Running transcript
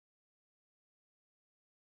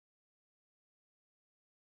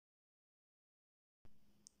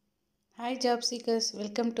Hi job seekers,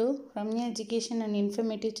 welcome to Ramya Education and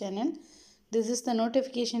Informative channel. This is the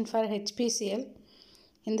notification for HPCL,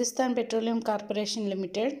 Hindustan Petroleum Corporation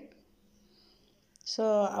Limited. So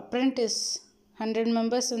apprentice 100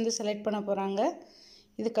 members வந்து select பண்ண போகிறாங்க.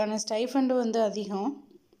 இதுக்கான stipend வந்து அதிகம்,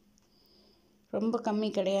 ரொம்ப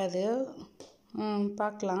கம்மி கிடையாது.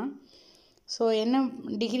 பார்க்கலாம். ஸோ என்ன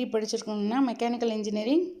degree படிச்சிருக்கோங்கன்னா mechanical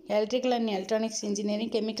engineering, electrical and electronics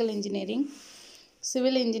engineering, chemical engineering,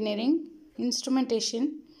 civil engineering, instrumentation,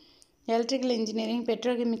 electrical engineering,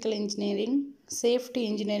 petrochemical engineering, safety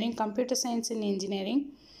engineering, computer science and engineering,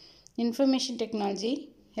 information technology,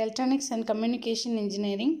 electronics and communication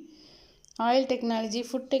engineering, oil technology,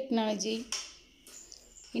 food technology,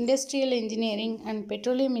 industrial engineering and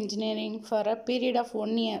petroleum engineering for a period of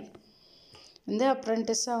 1 year. இந்த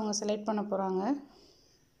apprentice அவங்க select பண்ண போகிறாங்க.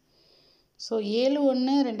 So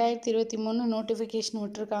 7/1/2023 notification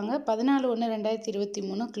விட்டுருக்காங்க.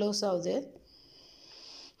 14/1/2023 close ஆகுது.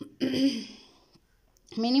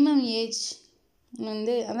 Minimum age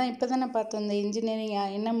வந்து அதான் இப்போ தானே பார்த்தோம், இந்த இன்ஜினியரிங்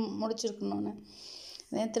என்ன முடிச்சிருக்கணும்னு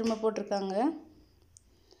அதான் திரும்ப போட்டிருக்காங்க.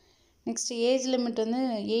 நெக்ஸ்ட் ஏஜ் லிமிட் வந்து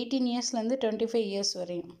 18 இயர்ஸ்லேருந்து 25 இயர்ஸ்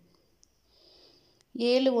வரையும்.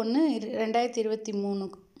 7/1/2023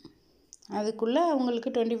 அதுக்குள்ளே அவங்களுக்கு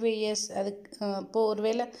 25 இயர்ஸ். அதுக்கு இப்போது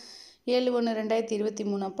ஒருவேளை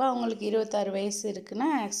 7/1/2023 அப்போ அவங்களுக்கு 26 வயசு இருக்குன்னா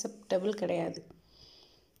அக்செப்டபிள் கிடையாது.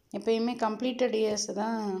 எப்பயுமே கம்ப்ளீட்டட் இயர்ஸ்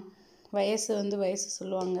தான் வயசு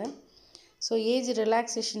சொல்லுவாங்க. So age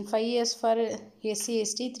relaxation 5 years for SC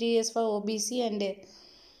ST, 3 years for OBC and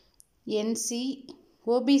NC.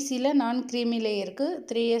 ஓபிசியில் நான் க்ரீமி லேயருக்கு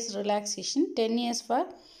 3 years relaxation, 10 years for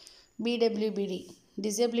PWBD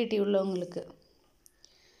disability உள்ளவங்களுக்கு.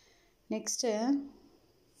 நெக்ஸ்ட்டு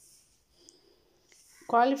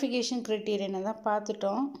குவாலிஃபிகேஷன் க்ரைட்டீரியனை தான்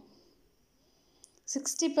பார்த்துட்டோம்.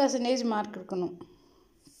 60% மார்க் இருக்கணும்.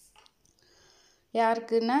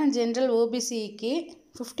 யாருக்குன்னா general ஓபிசிக்கு,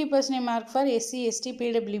 50% mark for SC ST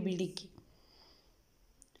பிடபிள்யூபிடிக்கு.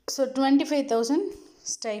 So 25,000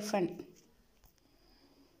 stipend.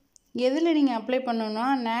 எதில் நீங்கள் அப்ளை பண்ணணுன்னா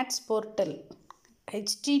நேட்ஸ் போர்ட்டல்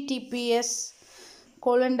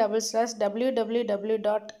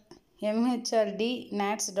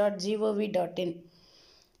https://www.mhrdnats.gov.in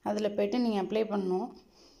அதில் போய்ட்டு நீங்கள் அப்ளை பண்ணணும்.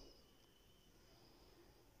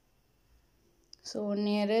 ஸோ 1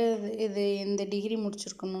 இயரு இது இந்த டிகிரி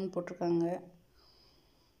முடிச்சிருக்கணும்னு போட்டிருக்காங்க.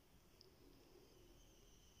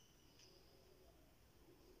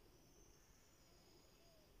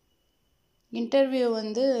 இன்டர்வியூ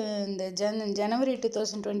வந்து இந்த ஜனவரி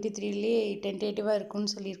 2023 டென்டேட்டிவாக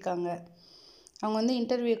இருக்குன்னு சொல்லியிருக்காங்க. அவங்க வந்து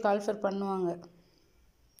இன்டர்வியூ கால்ஃபர் பண்ணுவாங்க.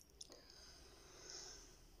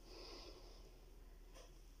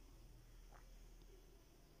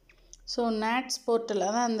 ஸோ நேட்ஸ் போர்ட்டல்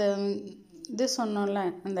அதான் அந்த இது சொன்னோம்ல,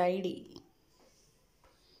 அந்த ஐடி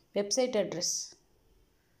வெப்சைட் அட்ரஸ்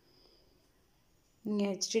இங்கே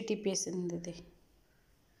https இருந்தது.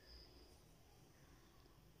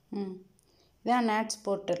 இதான் நேட்ஸ்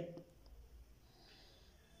போர்ட்டல்.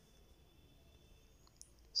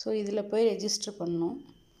 ஸோ இதில் போய் ரெஜிஸ்டர் பண்ணணும்.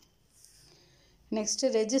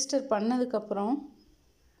 நெக்ஸ்ட்டு ரெஜிஸ்டர் பண்ணதுக்கப்புறம்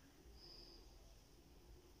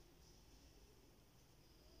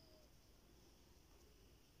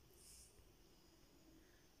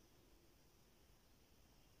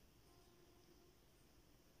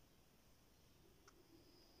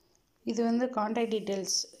இது வந்து கான்டாக்ட்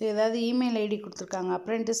டீட்டெயில்ஸ், ஏதாவது இமெயில் ஐடி கொடுத்துருக்காங்க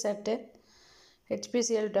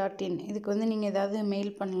apprentice@hpcl.in. இதுக்கு வந்து நீங்கள் ஏதாவது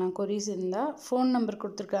மெயில் பண்ணலாம், கொரிஸ் இருந்தால். ஃபோன் நம்பர்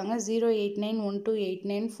கொடுத்துருக்காங்க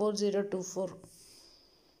 08912894024.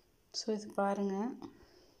 ஸோ இது பாருங்கள்.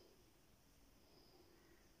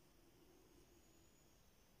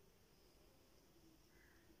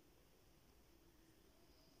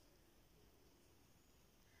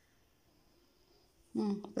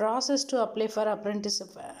 Process to apply for apprentice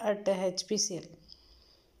at HPCL.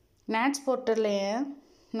 Nits போர்ட்டலில்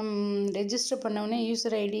ரெஜிஸ்டர் பண்ணவுடனே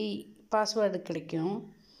யூசர் ஐடி பாஸ்வேர்டு கிடைக்கும்.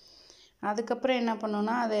 அதுக்கப்புறம் என்ன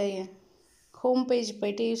பண்ணோன்னா அதை ஹோம் பேஜ்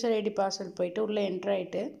போய்ட்டு யூசர் ஐடி பாஸ்வேர்டு போய்ட்டு உள்ளே என்ட்ரு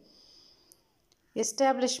ஆகிட்டு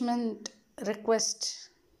எஸ்டாப்ளிஷ்மெண்ட் ரிக்வெஸ்ட்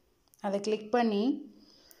அதை கிளிக் பண்ணி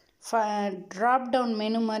ட்ராப் டவுன்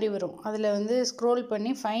மெனு மாதிரி வரும். அதில் வந்து ஸ்க்ரோல்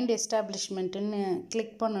பண்ணி ஃபைண்ட் எஸ்டாப்ளிஷ்மெண்ட்டுன்னு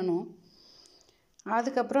கிளிக் பண்ணணும்.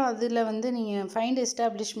 அதுக்கப்புறம் அதில் வந்து நீங்கள் ஃபைண்ட்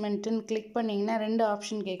எஸ்டாப்ளிஷ்மெண்ட்டுன்னு கிளிக் பண்ணிங்கன்னா 2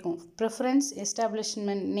 ஆப்ஷன் கேட்கும். ப்ரிஃபரன்ஸ்,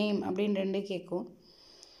 எஸ்டாப்ளிஷ்மெண்ட் நேம் அப்படின்னு 2 கேட்கும்.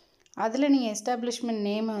 அதில் நீங்கள் எஸ்டாப்ளிஷ்மெண்ட்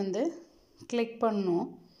நேமை வந்து கிளிக் பண்ணணும்.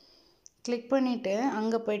 கிளிக் பண்ணிவிட்டு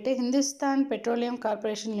அங்கே போய்ட்டு ஹிந்துஸ்தான் பெட்ரோலியம்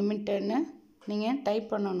கார்பரேஷன் லிமிட்டட்னு நீங்கள் டைப்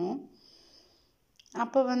பண்ணணும்.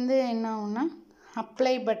 அப்போ வந்து என்ன ஆகும்னா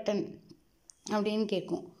அப்ளை பட்டன் அப்படின்னு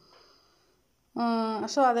கேட்கும்.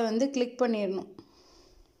 ஸோ அதை வந்து கிளிக் பண்ணிடணும்.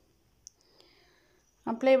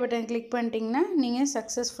 அப்ளை பட்டன் கிளிக் பண்ணிட்டிங்கன்னா நீங்கள்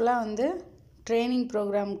சக்ஸஸ்ஃபுல்லாக வந்து ட்ரைனிங்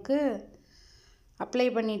ப்ரோக்ராமுக்கு அப்ளை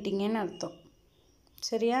பண்ணிட்டீங்கன்னு அர்த்தம்.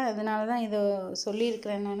 சரியா? அதனால தான் இதை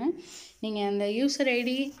சொல்லியிருக்கிறேன் நான். நீங்கள் அந்த யூசர்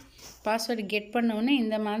ஐடி பாஸ்வேர்டு கெட் பண்ணோன்னே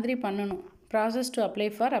இந்த மாதிரி பண்ணணும். Process to apply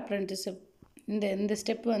for apprenticeship இந்த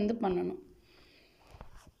ஸ்டெப் வந்து பண்ணணும்.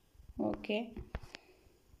 ஓகே,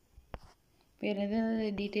 வேறு எதாவது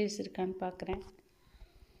டீட்டெயில்ஸ் இருக்கான்னு பார்க்குறேன்.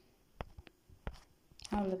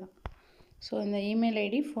 அவ்வளோதான். ஸோ இந்த email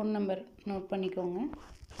ID, phone number note பண்ணிக்கோங்க.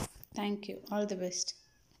 தேங்க்யூ. All the best.